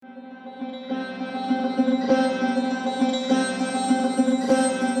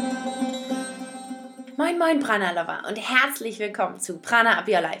Moin Moin Prana-Lover und herzlich willkommen zu Prana Up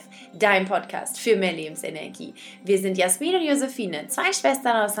Your Life, dein Podcast für mehr Lebensenergie. Wir sind Jasmin und Josephine, zwei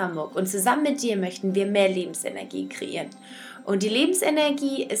Schwestern aus Hamburg und zusammen mit dir möchten wir mehr Lebensenergie kreieren. Und die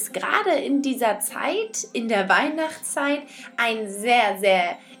Lebensenergie ist gerade in dieser Zeit, in der Weihnachtszeit, ein sehr,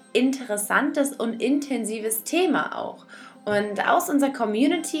 sehr interessantes und intensives Thema auch. Und aus unserer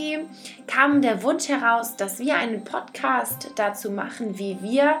Community kam der Wunsch heraus, dass wir einen Podcast dazu machen, wie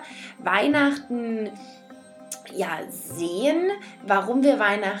wir Weihnachten sehen, warum wir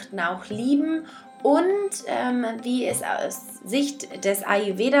Weihnachten auch lieben und wie es aus Sicht des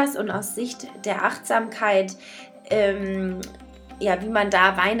Ayurvedas und aus Sicht der Achtsamkeit, wie man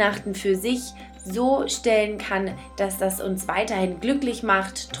da Weihnachten für sich so stellen kann, dass das uns weiterhin glücklich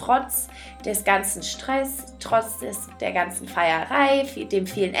macht, trotz des ganzen Stress, trotz der ganzen Feierei, dem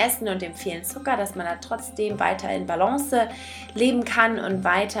vielen Essen und dem vielen Zucker, dass man da trotzdem weiter in Balance leben kann und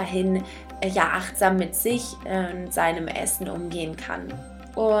weiterhin achtsam mit sich und seinem Essen umgehen kann.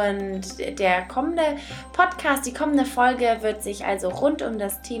 Und der kommende Podcast, die kommende Folge wird sich also rund um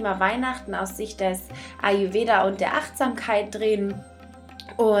das Thema Weihnachten aus Sicht des Ayurveda und der Achtsamkeit drehen.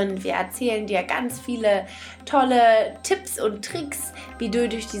 Und wir erzählen dir ganz viele tolle Tipps und Tricks, wie du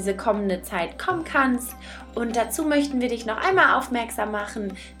durch diese kommende Zeit kommen kannst. Und dazu möchten wir dich noch einmal aufmerksam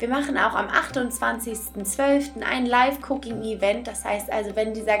machen. Wir machen auch am 28.12. ein Live-Cooking-Event. Das heißt also,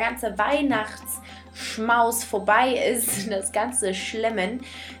 wenn dieser ganze Weihnachtsschmaus vorbei ist, das ganze Schlemmen,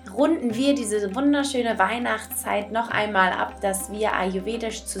 runden wir diese wunderschöne Weihnachtszeit noch einmal ab, dass wir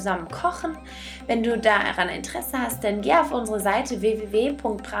ayurvedisch zusammen kochen. Wenn du daran Interesse hast, dann geh auf unsere Seite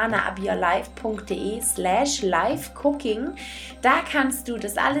www.pranaupyourlife.de/livecooking. Da kannst du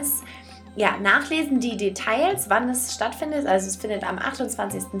das alles nachlesen, die Details, wann es stattfindet. Also es findet am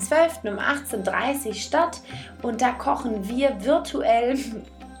 28.12. um 18:30 Uhr statt und da kochen wir virtuell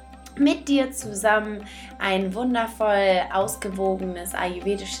mit dir zusammen ein wundervoll ausgewogenes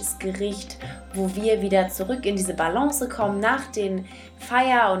ayurvedisches Gericht, wo wir wieder zurück in diese Balance kommen nach den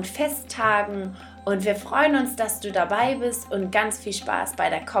Feier- und Festtagen. Und wir freuen uns, dass du dabei bist und ganz viel Spaß bei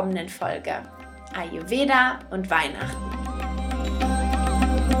der kommenden Folge. Ayurveda und Weihnachten.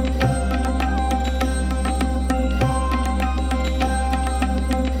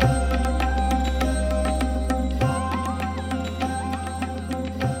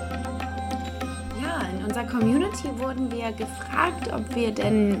 Community wurden wir gefragt, ob wir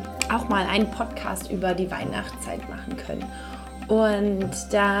denn auch mal einen Podcast über die Weihnachtszeit machen können. Und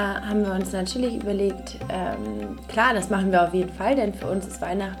da haben wir uns natürlich überlegt, klar, das machen wir auf jeden Fall, denn für uns ist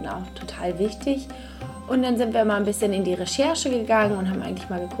Weihnachten auch total wichtig. Und dann sind wir mal ein bisschen in die Recherche gegangen und haben eigentlich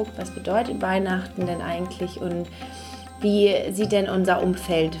mal geguckt, was bedeutet Weihnachten denn eigentlich und wie sieht denn unser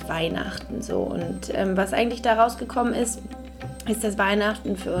Umfeld Weihnachten so. Und was eigentlich da rausgekommen ist, dass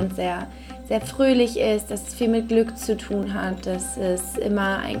Weihnachten für uns sehr sehr fröhlich ist, dass es viel mit Glück zu tun hat, dass es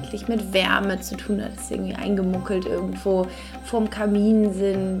immer eigentlich mit Wärme zu tun hat, dass sie irgendwie eingemuckelt irgendwo vorm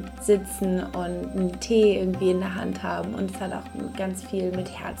Kamin sitzen und einen Tee irgendwie in der Hand haben und es hat auch ganz viel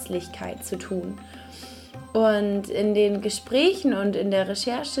mit Herzlichkeit zu tun. Und in den Gesprächen und in der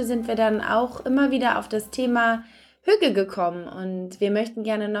Recherche sind wir dann auch immer wieder auf das Thema Hüge gekommen und wir möchten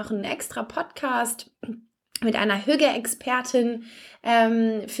gerne noch einen extra Podcast mit einer Hüge-Expertin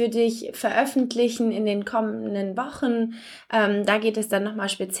für dich veröffentlichen in den kommenden Wochen. Da geht es dann nochmal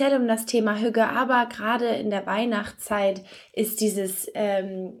speziell um das Thema Hüge, aber gerade in der Weihnachtszeit ist dieses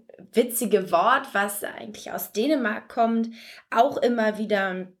witzige Wort, was eigentlich aus Dänemark kommt, auch immer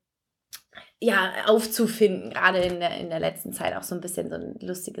wieder aufzufinden, gerade in der letzten Zeit auch so ein bisschen so ein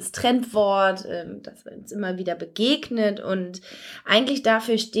lustiges Trendwort, das uns immer wieder begegnet und eigentlich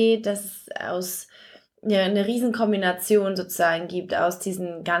dafür steht, dass es aus eine Riesenkombination sozusagen gibt aus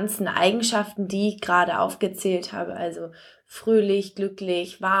diesen ganzen Eigenschaften, die ich gerade aufgezählt habe, also fröhlich,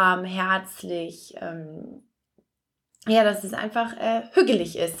 glücklich, warm, herzlich, dass es einfach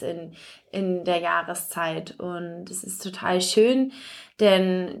hügelig ist in der Jahreszeit und es ist total schön,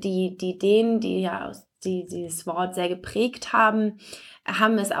 denn die Dänen, die dieses Wort sehr geprägt haben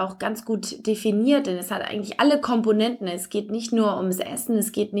es auch ganz gut definiert, denn es hat eigentlich alle Komponenten. Es geht nicht nur ums Essen,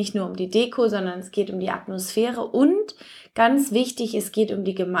 es geht nicht nur um die Deko, sondern es geht um die Atmosphäre und ganz wichtig, es geht um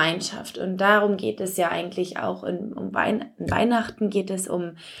die Gemeinschaft. Und darum geht es ja eigentlich auch um Weihnachten geht es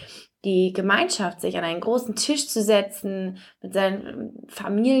um die Gemeinschaft, sich an einen großen Tisch zu setzen, mit seiner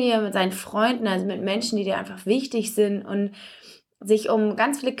Familie, mit seinen Freunden, also mit Menschen, die dir einfach wichtig sind und sich um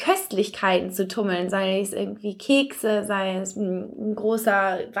ganz viele Köstlichkeiten zu tummeln, sei es irgendwie Kekse, sei es ein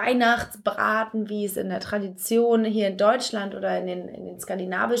großer Weihnachtsbraten, wie es in der Tradition hier in Deutschland oder in den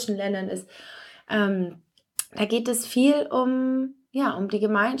skandinavischen Ländern ist, Da geht es viel um die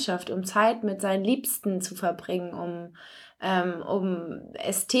Gemeinschaft, um Zeit mit seinen Liebsten zu verbringen, um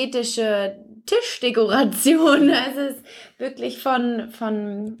ästhetische Tischdekoration. Es ist wirklich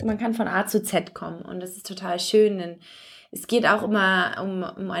man kann von A zu Z kommen und das ist total schön. Denn es geht auch immer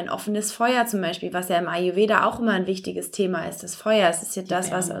um ein offenes Feuer zum Beispiel, was ja im Ayurveda auch immer ein wichtiges Thema ist. Das Feuer, es ist ja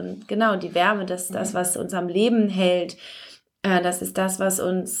das, was, genau, die Wärme, das was uns am Leben hält. Das ist das, was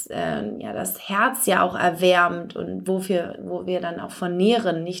uns das Herz ja auch erwärmt und wo wir dann auch von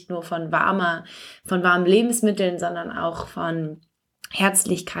nähren, nicht nur von warmen Lebensmitteln, sondern auch von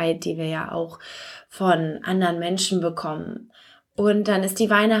Herzlichkeit, die wir ja auch von anderen Menschen bekommen. Und dann ist die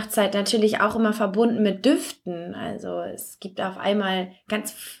Weihnachtszeit natürlich auch immer verbunden mit Düften. Also es gibt auf einmal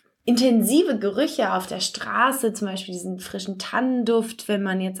ganz intensive Gerüche auf der Straße, zum Beispiel diesen frischen Tannenduft, wenn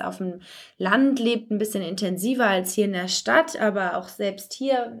man jetzt auf dem Land lebt, ein bisschen intensiver als hier in der Stadt, aber auch selbst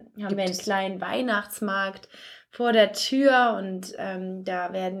hier haben wir einen kleinen Weihnachtsmarkt vor der Tür und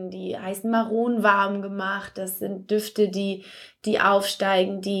da werden die heißen Maronen warm gemacht. Das sind Düfte, die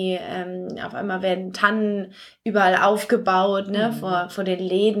aufsteigen, die auf einmal werden Tannen überall aufgebaut, ne? Vor den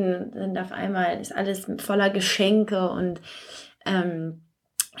Läden sind auf einmal ist alles voller Geschenke und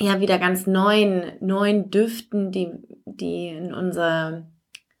wieder ganz neuen Düften, die in unser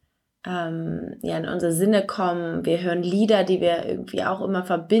Sinne kommen. Wir hören Lieder, die wir irgendwie auch immer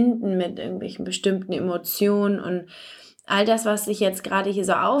verbinden mit irgendwelchen bestimmten Emotionen und all das, was ich jetzt gerade hier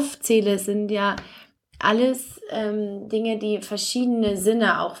so aufzähle, sind ja alles Dinge, die verschiedene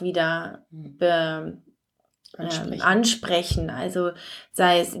Sinne auch wieder ansprechen. Also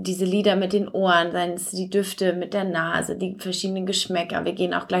sei es diese Lieder mit den Ohren, seien es die Düfte mit der Nase, die verschiedenen Geschmäcker. Wir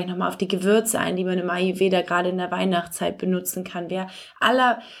gehen auch gleich nochmal auf die Gewürze ein, die man im Ayurveda gerade in der Weihnachtszeit benutzen kann. Wir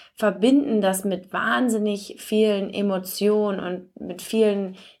alle verbinden das mit wahnsinnig vielen Emotionen und mit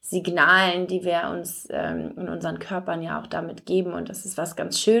vielen Signalen, die wir uns in unseren Körpern ja auch damit geben. Und das ist was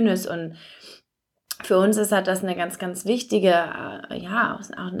ganz Schönes und für uns ist halt das eine ganz, ganz wichtige, auch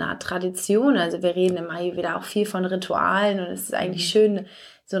eine Art Tradition. Also wir reden im Ayurveda auch viel von Ritualen und es ist eigentlich schön,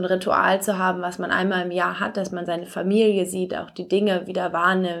 so ein Ritual zu haben, was man einmal im Jahr hat, dass man seine Familie sieht, auch die Dinge wieder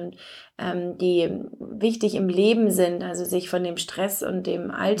wahrnimmt, die wichtig im Leben sind, also sich von dem Stress und dem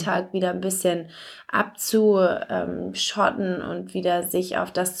Alltag wieder ein bisschen abzuschotten und wieder sich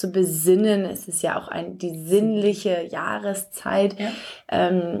auf das zu besinnen. Es ist ja auch die sinnliche Jahreszeit,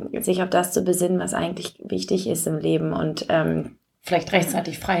 sich auf das zu besinnen, was eigentlich wichtig ist im Leben und vielleicht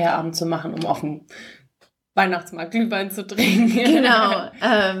rechtzeitig Feierabend zu machen, um auf dem Weihnachtsmarkt Glühwein zu trinken. Genau.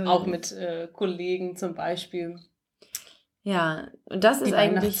 Auch mit Kollegen zum Beispiel. Ja, und das ist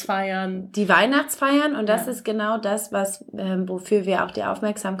eigentlich die Weihnachtsfeiern und das ist genau das, wofür wir auch die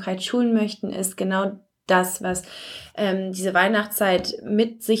Aufmerksamkeit schulen möchten, ist genau das, was diese Weihnachtszeit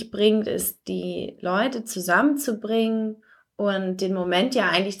mit sich bringt, ist die Leute zusammenzubringen und den Moment ja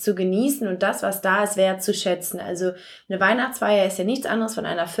eigentlich zu genießen und das, was da ist, wertzuschätzen. Also eine Weihnachtsfeier ist ja nichts anderes von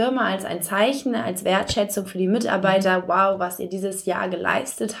einer Firma als ein Zeichen, als Wertschätzung für die Mitarbeiter. Wow, was ihr dieses Jahr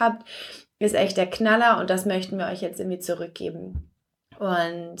geleistet habt, ist echt der Knaller und das möchten wir euch jetzt irgendwie zurückgeben.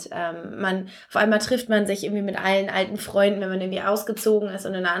 Und auf einmal trifft man sich irgendwie mit allen alten Freunden, wenn man irgendwie ausgezogen ist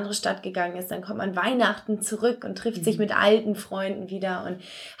und in eine andere Stadt gegangen ist, dann kommt man Weihnachten zurück und trifft sich mit alten Freunden wieder und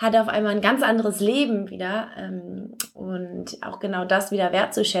hat auf einmal ein ganz anderes Leben wieder und auch genau das wieder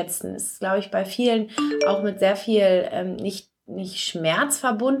wertzuschätzen, ist, glaube ich, bei vielen auch mit sehr viel nicht Schmerz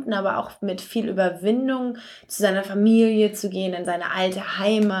verbunden, aber auch mit viel Überwindung zu seiner Familie zu gehen, in seine alte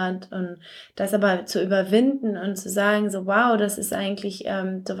Heimat und das aber zu überwinden und zu sagen, so wow, das ist eigentlich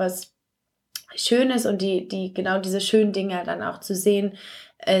so was Schönes und genau diese schönen Dinge dann auch zu sehen,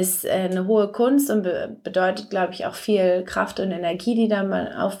 ist eine hohe Kunst und bedeutet, glaube ich, auch viel Kraft und Energie, die da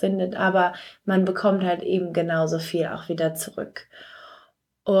man aufwendet, aber man bekommt halt eben genauso viel auch wieder zurück.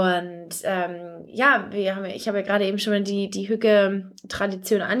 Und ich habe ja gerade eben schon mal die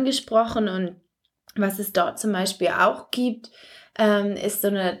Hügge-Tradition angesprochen und was es dort zum Beispiel auch gibt, ist so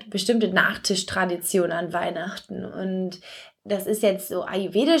eine bestimmte Nachtischtradition an Weihnachten und das ist jetzt so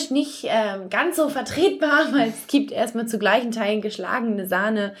ayurvedisch nicht ganz so vertretbar, weil es gibt erstmal zu gleichen Teilen geschlagene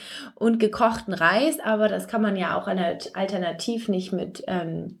Sahne und gekochten Reis, aber das kann man ja auch alternativ nicht mit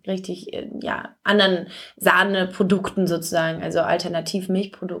anderen Sahneprodukten sozusagen, also alternativ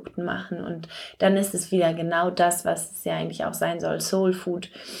Milchprodukten machen und dann ist es wieder genau das, was es ja eigentlich auch sein soll, Soul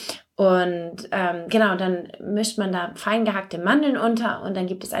Food. Und dann mischt man da fein gehackte Mandeln unter und dann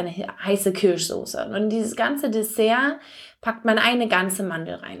gibt es eine heiße Kirschsoße. Und dieses ganze Dessert packt man eine ganze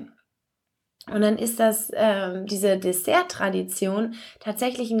Mandel rein. Und dann ist das diese Dessert-Tradition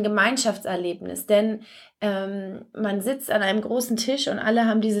tatsächlich ein Gemeinschaftserlebnis, denn man sitzt an einem großen Tisch und alle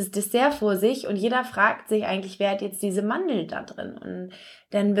haben dieses Dessert vor sich und jeder fragt sich eigentlich, wer hat jetzt diese Mandel da drin? Und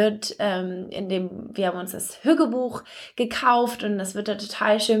dann wird wir haben uns das Hüggebuch gekauft und das wird da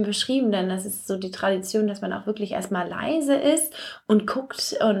total schön beschrieben, denn das ist so die Tradition, dass man auch wirklich erstmal leise ist und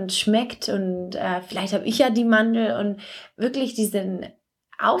guckt und schmeckt und vielleicht habe ich ja die Mandel und wirklich diesen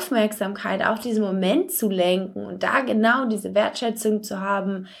Aufmerksamkeit auf diesen Moment zu lenken und da genau diese Wertschätzung zu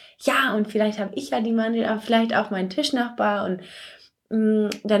haben, ja, und vielleicht habe ich ja die Mandel, aber vielleicht auch mein Tischnachbar und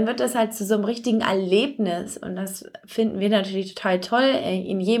dann wird das halt zu so einem richtigen Erlebnis und das finden wir natürlich total toll.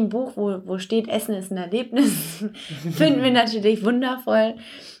 In jedem Buch, wo steht, Essen ist ein Erlebnis, finden wir natürlich wundervoll.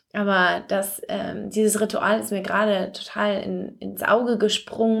 Aber dieses Ritual ist mir gerade total ins Auge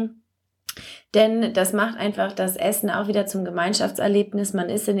gesprungen. Denn das macht einfach das Essen auch wieder zum Gemeinschaftserlebnis. Man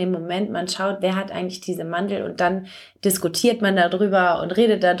ist in dem Moment, man schaut, wer hat eigentlich diese Mandel und dann diskutiert man darüber und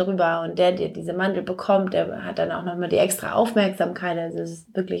redet darüber und der diese Mandel bekommt, der hat dann auch nochmal die extra Aufmerksamkeit. Also es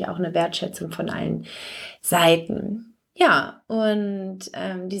ist wirklich auch eine Wertschätzung von allen Seiten. Ja, und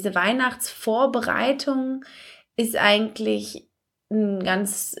diese Weihnachtsvorbereitung ist eigentlich eine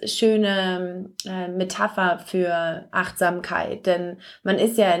ganz schöne Metapher für Achtsamkeit, denn man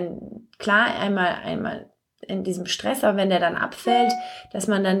ist ja klar einmal in diesem Stress, aber wenn der dann abfällt, dass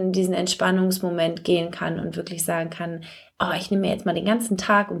man dann in diesen Entspannungsmoment gehen kann und wirklich sagen kann, oh, ich nehme mir jetzt mal den ganzen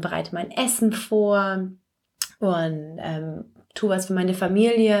Tag und bereite mein Essen vor und tue was für meine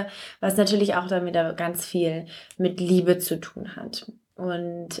Familie, was natürlich auch dann wieder ganz viel mit Liebe zu tun hat.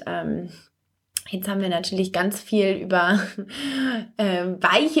 Und jetzt haben wir natürlich ganz viel über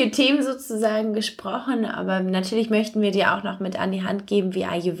weiche Themen sozusagen gesprochen, aber natürlich möchten wir dir auch noch mit an die Hand geben, wie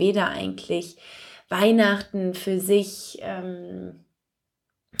Ayurveda eigentlich Weihnachten für sich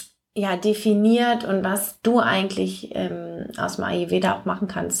definiert und was du eigentlich aus dem Ayurveda auch machen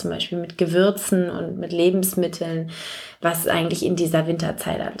kannst, zum Beispiel mit Gewürzen und mit Lebensmitteln, was eigentlich in dieser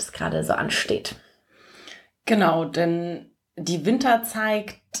Winterzeit alles gerade so ansteht. Genau, denn die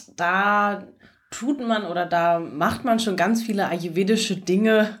Winterzeit, da macht man schon ganz viele ayurvedische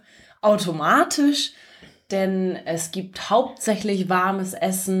Dinge automatisch, denn es gibt hauptsächlich warmes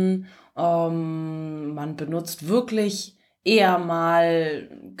Essen. Man benutzt wirklich eher mal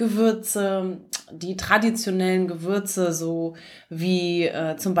Gewürze, die traditionellen Gewürze, so wie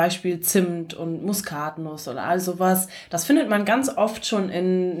zum Beispiel Zimt und Muskatnuss oder all sowas. Das findet man ganz oft schon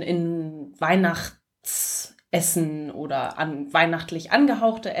in Weihnachtsessen oder weihnachtlich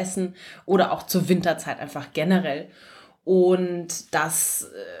angehauchte Essen oder auch zur Winterzeit einfach generell. Und das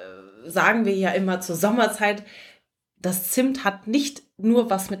sagen wir ja immer zur Sommerzeit. Das Zimt hat nicht nur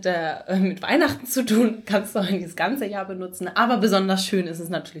was mit Weihnachten zu tun, kannst du eigentlich das ganze Jahr benutzen, aber besonders schön ist es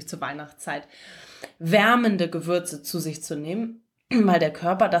natürlich zur Weihnachtszeit, wärmende Gewürze zu sich zu nehmen, weil der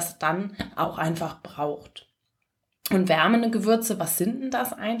Körper das dann auch einfach braucht. Und wärmende Gewürze, was sind denn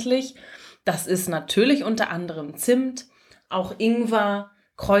das eigentlich? Das ist natürlich unter anderem Zimt, auch Ingwer,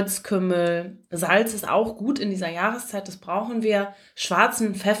 Kreuzkümmel, Salz ist auch gut in dieser Jahreszeit, das brauchen wir,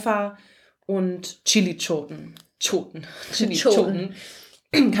 schwarzen Pfeffer und Chili-Choten. Chili-Choten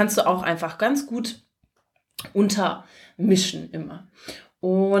kannst du auch einfach ganz gut untermischen immer.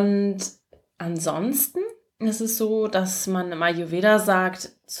 Und ansonsten ist es so, dass man im Ayurveda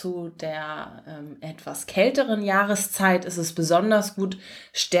sagt, zu der etwas kälteren Jahreszeit ist es besonders gut,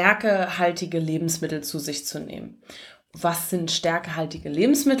 stärkehaltige Lebensmittel zu sich zu nehmen. Was sind stärkehaltige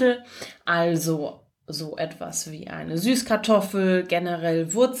Lebensmittel? Also so etwas wie eine Süßkartoffel,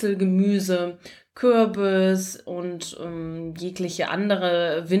 generell Wurzelgemüse, Kürbis und jegliche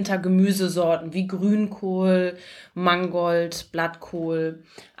andere Wintergemüsesorten wie Grünkohl, Mangold, Blattkohl,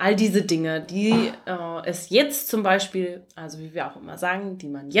 all diese Dinge, die es jetzt zum Beispiel, also wie wir auch immer sagen, die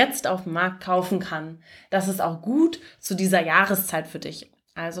man jetzt auf dem Markt kaufen kann, das ist auch gut zu dieser Jahreszeit für dich.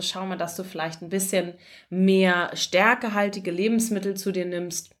 Also schau mal, dass du vielleicht ein bisschen mehr stärkehaltige Lebensmittel zu dir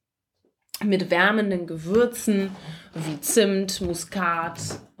nimmst, mit wärmenden Gewürzen wie Zimt, Muskat,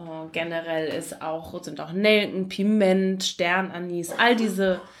 generell sind auch Nelken, Piment, Sternanis, all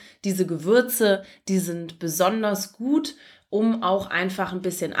diese Gewürze, die sind besonders gut, um auch einfach ein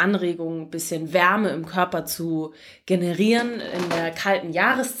bisschen Anregung, ein bisschen Wärme im Körper zu generieren in der kalten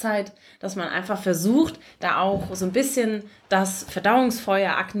Jahreszeit, dass man einfach versucht, da auch so ein bisschen das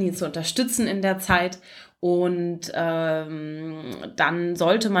Verdauungsfeuer Agni zu unterstützen in der Zeit. Und dann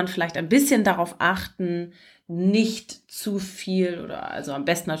sollte man vielleicht ein bisschen darauf achten, nicht zu viel also am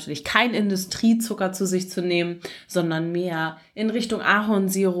besten natürlich kein Industriezucker zu sich zu nehmen, sondern mehr in Richtung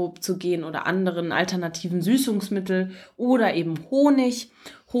Ahornsirup zu gehen oder anderen alternativen Süßungsmittel oder eben Honig.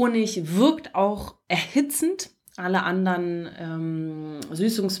 Honig wirkt auch erhitzend, Alle anderen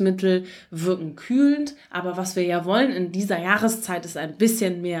Süßungsmittel wirken kühlend, aber was wir ja wollen in dieser Jahreszeit ist ein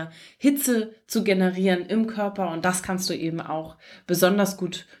bisschen mehr Hitze zu generieren im Körper und das kannst du eben auch besonders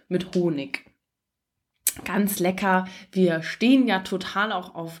gut mit Honig. Ganz lecker. Wir stehen ja total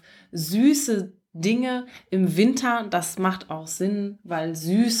auch auf süße Dinge im Winter. Das macht auch Sinn, weil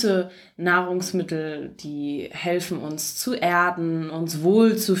süße Nahrungsmittel, die helfen uns zu erden, uns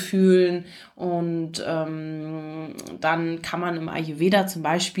wohl zu fühlen. Und dann kann man im Ayurveda zum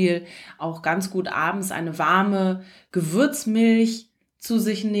Beispiel auch ganz gut abends eine warme Gewürzmilch zu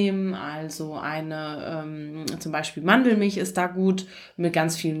sich nehmen, also eine, zum Beispiel Mandelmilch ist da gut, mit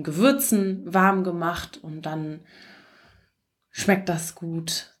ganz vielen Gewürzen warm gemacht und dann schmeckt das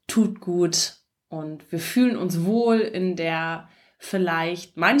gut, tut gut und wir fühlen uns wohl in der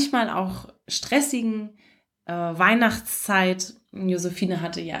vielleicht manchmal auch stressigen Weihnachtszeit. Josephine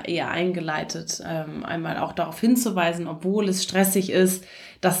hatte ja eher eingeleitet, einmal auch darauf hinzuweisen, obwohl es stressig ist,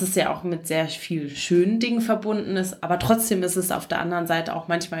 dass es ja auch mit sehr vielen schönen Dingen verbunden ist, aber trotzdem ist es auf der anderen Seite auch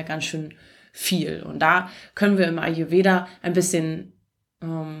manchmal ganz schön viel. Und da können wir im Ayurveda ein bisschen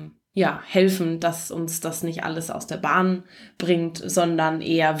helfen, dass uns das nicht alles aus der Bahn bringt, sondern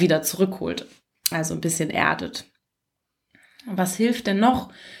eher wieder zurückholt, also ein bisschen erdet. Was hilft denn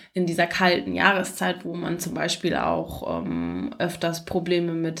noch in dieser kalten Jahreszeit, wo man zum Beispiel auch öfters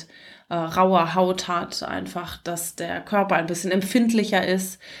Probleme mit rauer Haut hat, einfach, dass der Körper ein bisschen empfindlicher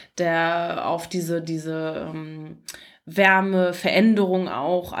ist, der auf diese Wärmeveränderung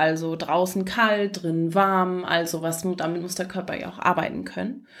auch, also draußen kalt, drin warm, also damit muss der Körper ja auch arbeiten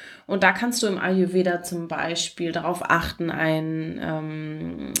können. Und da kannst du im Ayurveda zum Beispiel darauf achten,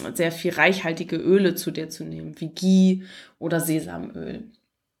 sehr viel reichhaltige Öle zu dir zu nehmen, wie Ghee oder Sesamöl.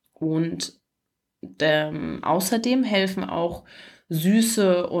 Und außerdem helfen auch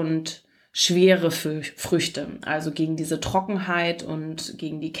süße und schwere Früchte, also gegen diese Trockenheit und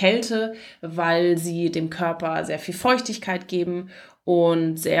gegen die Kälte, weil sie dem Körper sehr viel Feuchtigkeit geben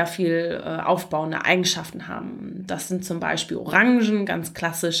und sehr viel aufbauende Eigenschaften haben. Das sind zum Beispiel Orangen, ganz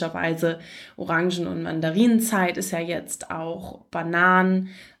klassischerweise. Orangen- und Mandarinenzeit ist ja jetzt auch Bananen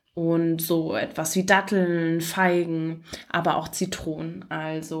und so etwas wie Datteln, Feigen, aber auch Zitronen.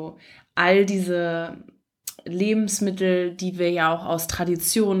 Also all diese Lebensmittel, die wir ja auch aus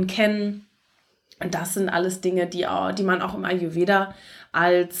Tradition kennen. Und das sind alles Dinge, die man auch im Ayurveda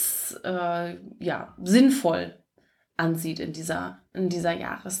als sinnvoll ansieht in dieser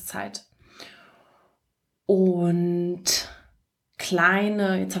Jahreszeit. Und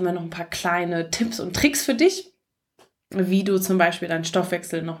jetzt haben wir noch ein paar kleine Tipps und Tricks für dich, wie du zum Beispiel deinen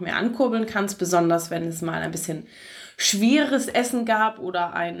Stoffwechsel noch mehr ankurbeln kannst, besonders wenn es mal ein bisschen schweres Essen gab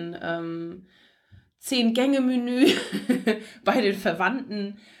oder ein 10-Gänge-Menü bei den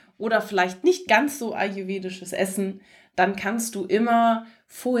Verwandten oder vielleicht nicht ganz so ayurvedisches Essen, dann kannst du immer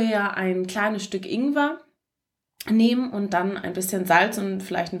vorher ein kleines Stück Ingwer nehmen und dann ein bisschen Salz und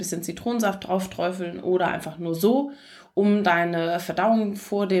vielleicht ein bisschen Zitronensaft drauf träufeln oder einfach nur so, um deine Verdauung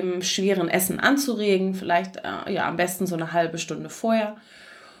vor dem schweren Essen anzuregen, vielleicht am besten so eine halbe Stunde vorher.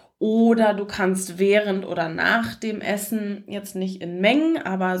 Oder du kannst während oder nach dem Essen, jetzt nicht in Mengen,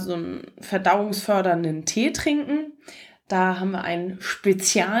 aber so einen verdauungsfördernden Tee trinken. Da haben wir ein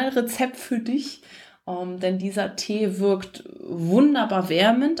Spezialrezept für dich, denn dieser Tee wirkt wunderbar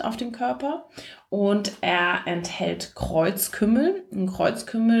wärmend auf den Körper und er enthält Kreuzkümmel. Ein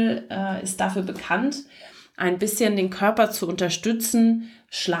Kreuzkümmel ist dafür bekannt, ein bisschen den Körper zu unterstützen,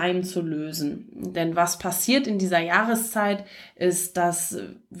 Schleim zu lösen. Denn was passiert in dieser Jahreszeit ist, dass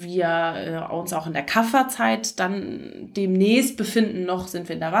wir uns auch in der Kapha-Zeit dann demnächst befinden. Noch sind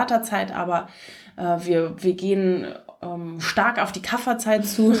wir in der Vata-Zeit, aber wir gehen stark auf die Kapha-Zeit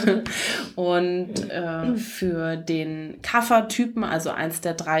zu. Und für den Kapha-Typen, also eins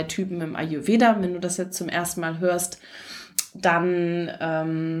der 3 Typen im Ayurveda, wenn du das jetzt zum ersten Mal hörst,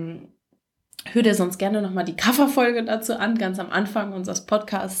 dann hör dir sonst gerne nochmal die Kapha-Folge dazu an, ganz am Anfang unseres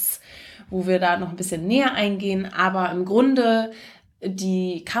Podcasts, wo wir da noch ein bisschen näher eingehen. Aber im Grunde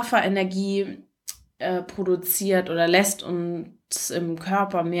die Kapha-Energie produziert oder lässt uns im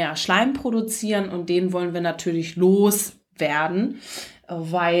Körper mehr Schleim produzieren und den wollen wir natürlich loswerden,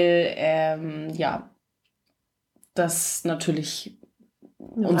 weil das natürlich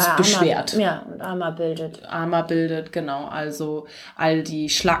uns beschwert. Und Ama bildet. Genau. Also all die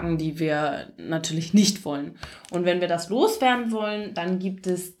Schlacken, die wir natürlich nicht wollen. Und wenn wir das loswerden wollen, dann gibt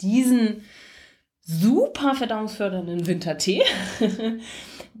es diesen super verdauungsfördernden Wintertee.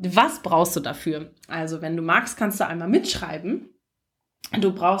 Was brauchst du dafür? Also wenn du magst, kannst du einmal mitschreiben.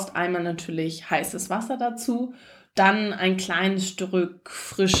 Du brauchst einmal natürlich heißes Wasser dazu, dann ein kleines Stück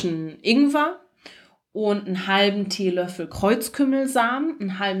frischen Ingwer und einen halben Teelöffel Kreuzkümmelsamen,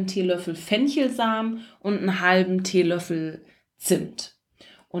 einen halben Teelöffel Fenchelsamen und einen halben Teelöffel Zimt.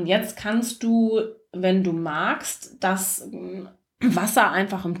 Und jetzt kannst du, wenn du magst, das Wasser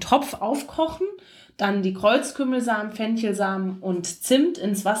einfach im Topf aufkochen, dann die Kreuzkümmelsamen, Fenchelsamen und Zimt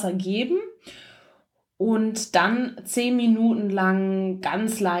ins Wasser geben und dann 10 Minuten lang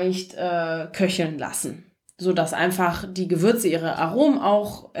ganz leicht köcheln lassen, sodass einfach die Gewürze ihre Aromen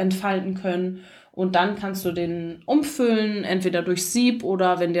auch entfalten können. Und dann kannst du den umfüllen, entweder durch Sieb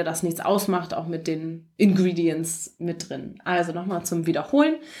oder, wenn dir das nichts ausmacht, auch mit den Ingredients mit drin. Also nochmal zum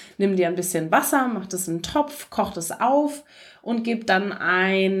Wiederholen. Nimm dir ein bisschen Wasser, mach das in einen Topf, koch das auf und gib dann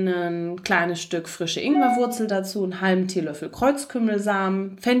ein kleines Stück frische Ingwerwurzel dazu, einen halben Teelöffel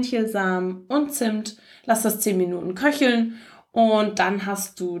Kreuzkümmelsamen, Fenchelsamen und Zimt. Lass das 10 Minuten köcheln. Und dann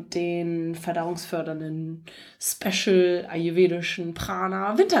hast du den verdauungsfördernden Special ayurvedischen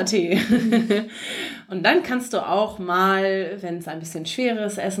Prana Wintertee. Und dann kannst du auch mal, wenn es ein bisschen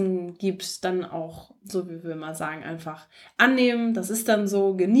schweres Essen gibt, dann auch, so wie wir mal sagen, einfach annehmen. Das ist dann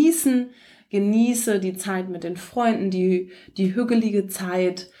so, genießen. Genieße die Zeit mit den Freunden, die hügelige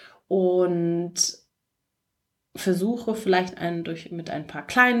Zeit und versuche vielleicht mit ein paar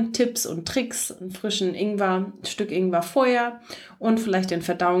kleinen Tipps und Tricks, einen frischen ein Stück Ingwer vorher und vielleicht den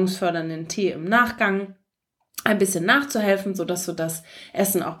verdauungsfördernden Tee im Nachgang ein bisschen nachzuhelfen, sodass du das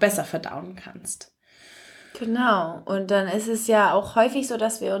Essen auch besser verdauen kannst. Genau, und dann ist es ja auch häufig so,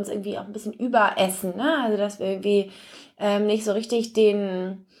 dass wir uns irgendwie auch ein bisschen überessen, ne? Also dass wir irgendwie nicht so richtig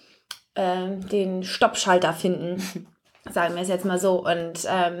den Stoppschalter finden. Sagen wir es jetzt mal so. Und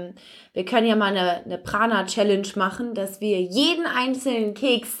wir können ja mal eine Prana-Challenge machen, dass wir jeden einzelnen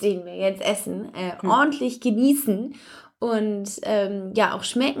Keks, den wir jetzt essen, ordentlich genießen und auch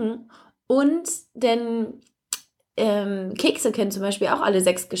schmecken. Und denn Kekse können zum Beispiel auch alle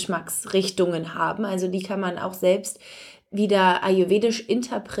 6 Geschmacksrichtungen haben. Also die kann man auch selbst wieder ayurvedisch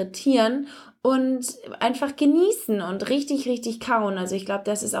interpretieren und einfach genießen und richtig, richtig kauen. Also ich glaube,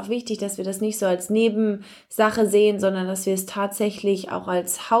 das ist auch wichtig, dass wir das nicht so als Nebensache sehen, sondern dass wir es tatsächlich auch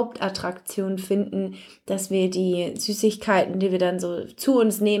als Hauptattraktion finden, dass wir die Süßigkeiten, die wir dann so zu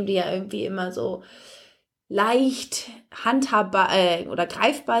uns nehmen, die ja irgendwie immer so leicht handhabbar oder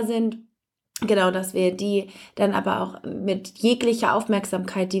greifbar sind, genau, dass wir die dann aber auch mit jeglicher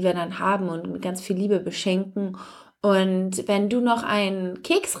Aufmerksamkeit, die wir dann haben und mit ganz viel Liebe beschenken. Und wenn du noch ein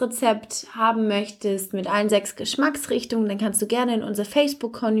Keksrezept haben möchtest mit allen 6 Geschmacksrichtungen, dann kannst du gerne in unsere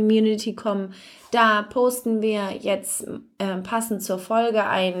Facebook-Community kommen. Da posten wir jetzt passend zur Folge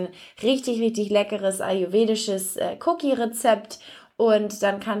ein richtig, richtig leckeres ayurvedisches Cookie-Rezept. Und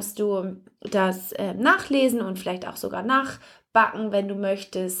dann kannst du das nachlesen und vielleicht auch sogar nachbacken, wenn du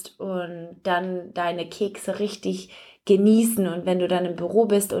möchtest. Und dann deine Kekse richtig genießen. Und wenn du dann im Büro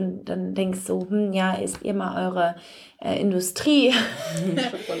bist und dann denkst so, isst ihr mal eure Industrie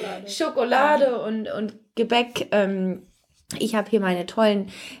Schokolade und Gebäck. Ich habe hier meine tollen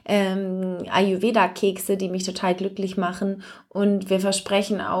Ayurveda-Kekse, die mich total glücklich machen. Und wir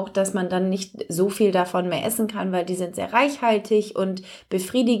versprechen auch, dass man dann nicht so viel davon mehr essen kann, weil die sind sehr reichhaltig und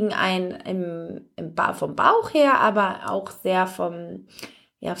befriedigen einen vom Bauch her, aber auch sehr vom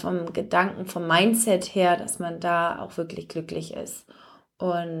Gedanken, vom Mindset her, dass man da auch wirklich glücklich ist.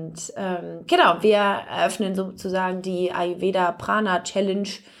 Und wir eröffnen sozusagen die Ayurveda Prana Challenge,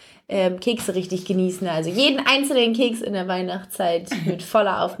 Kekse richtig genießen. Also jeden einzelnen Keks in der Weihnachtszeit mit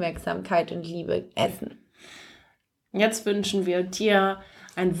voller Aufmerksamkeit und Liebe essen. Jetzt wünschen wir dir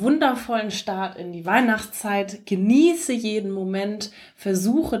einen wundervollen Start in die Weihnachtszeit. Genieße jeden Moment,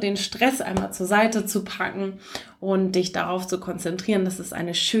 versuche den Stress einmal zur Seite zu packen und dich darauf zu konzentrieren, dass es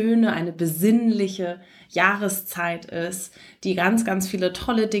eine schöne, eine besinnliche Jahreszeit ist, die ganz, ganz viele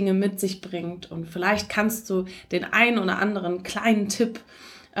tolle Dinge mit sich bringt. Und vielleicht kannst du den einen oder anderen kleinen Tipp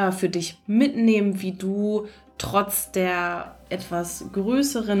für dich mitnehmen, wie du trotz der etwas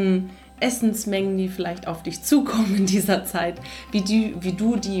größeren Essensmengen, die vielleicht auf dich zukommen in dieser Zeit, wie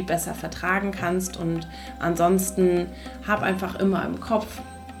du die besser vertragen kannst. Und ansonsten hab einfach immer im Kopf,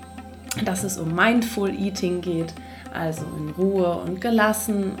 dass es um Mindful Eating geht, also in Ruhe und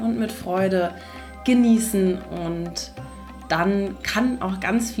gelassen und mit Freude genießen. Und dann kann auch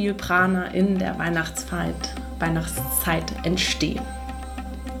ganz viel Prana in der Weihnachtszeit entstehen.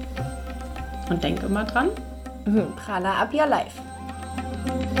 Und denk immer dran, Prana up your life.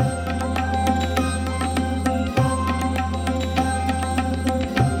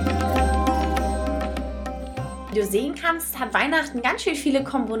 Wie du sehen kannst, kannst, hat Weihnachten ganz schön viele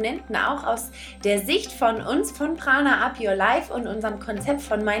Komponenten, auch aus der Sicht von uns, von Prana Up Your Life und unserem Konzept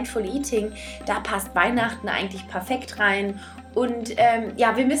von Mindful Eating. Da passt Weihnachten eigentlich perfekt rein. Und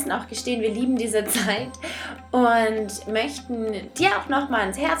wir müssen auch gestehen, wir lieben diese Zeit und möchten dir auch nochmal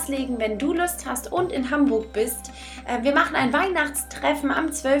ans Herz legen, wenn du Lust hast und in Hamburg bist. Wir machen ein Weihnachtstreffen am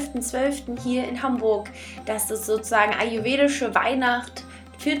 12.12. hier in Hamburg. Das ist sozusagen ayurvedische Weihnacht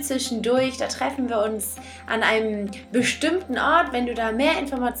für zwischendurch. Da treffen wir uns an einem bestimmten Ort. Wenn du da mehr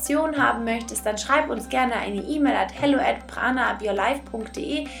Informationen haben möchtest, dann schreib uns gerne eine E-Mail at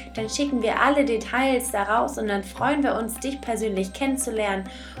hello@pranaupyourlife.de. Dann schicken wir alle Details daraus und dann freuen wir uns, dich persönlich kennenzulernen.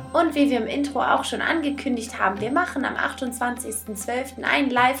 Und wie wir im Intro auch schon angekündigt haben, wir machen am 28.12.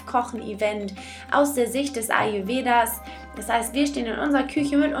 ein Live-Kochen-Event aus der Sicht des Ayurvedas. Das heißt, wir stehen in unserer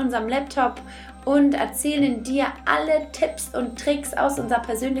Küche mit unserem Laptop und erzählen dir alle Tipps und Tricks aus unserer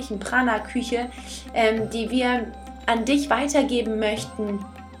persönlichen Prana-Küche, die wir an dich weitergeben möchten,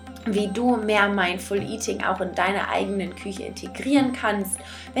 wie du mehr Mindful Eating auch in deiner eigenen Küche integrieren kannst.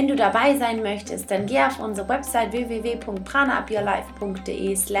 Wenn du dabei sein möchtest, dann geh auf unsere Website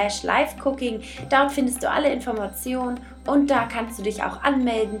www.pranaupyourlife.de/livecooking. Dort findest du alle Informationen und da kannst du dich auch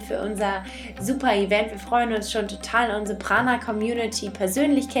anmelden für unser super Event. Wir freuen uns schon total, unsere Prana-Community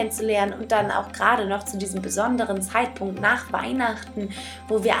persönlich kennenzulernen und dann auch gerade noch zu diesem besonderen Zeitpunkt nach Weihnachten,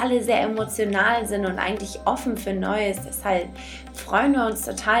 wo wir alle sehr emotional sind und eigentlich offen für Neues. Deshalb freuen wir uns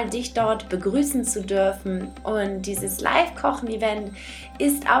total, dich dort begrüßen zu dürfen. Und dieses Live-Kochen-Event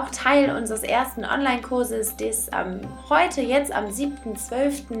ist auch Teil unseres ersten Online-Kurses, das heute, jetzt am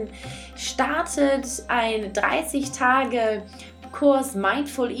 7.12. startet, ein 30-Tage-Kurs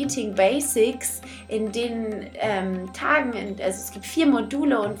Mindful Eating Basics, in den Tagen, also es gibt 4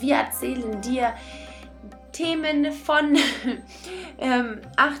 Module und wir erzählen dir Themen von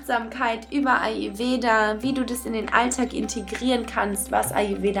Achtsamkeit über Ayurveda, wie du das in den Alltag integrieren kannst, was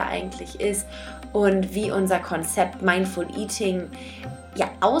Ayurveda eigentlich ist und wie unser Konzept Mindful Eating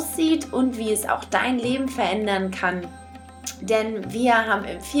aussieht und wie es auch dein Leben verändern kann. Denn wir haben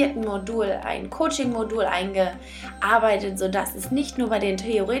im 4. Modul ein Coaching-Modul eingearbeitet, sodass es nicht nur bei den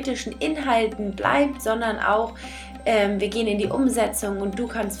theoretischen Inhalten bleibt, sondern auch wir gehen in die Umsetzung und du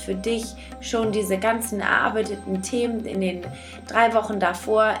kannst für dich schon diese ganzen erarbeiteten Themen in den 3 Wochen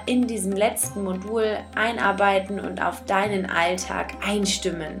davor in diesem letzten Modul einarbeiten und auf deinen Alltag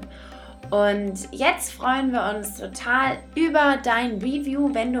einstimmen. Und jetzt freuen wir uns total über dein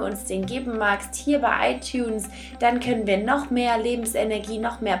Review. Wenn du uns den geben magst hier bei iTunes, dann können wir noch mehr Lebensenergie,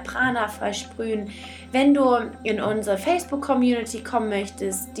 noch mehr Prana versprühen. Wenn du in unsere Facebook-Community kommen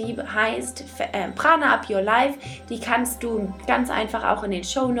möchtest, die heißt Prana Up Your Life, die kannst du ganz einfach auch in den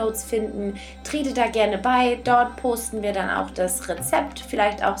Shownotes finden. Trete da gerne bei. Dort posten wir dann auch das Rezept,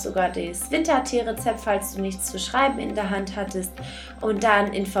 vielleicht auch sogar das Wintertee-Rezept, falls du nichts zu schreiben in der Hand hattest. Und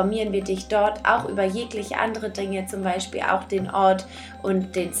dann informieren wir dich dort auch über jegliche andere Dinge, zum Beispiel auch den Ort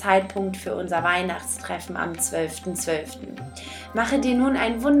und den Zeitpunkt für unser Weihnachtstreffen am 12.12. Mache dir nun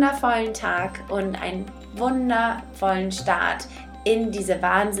einen wundervollen Tag und einen wundervollen Start in diese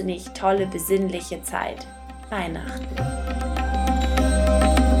wahnsinnig tolle, besinnliche Zeit. Weihnachten.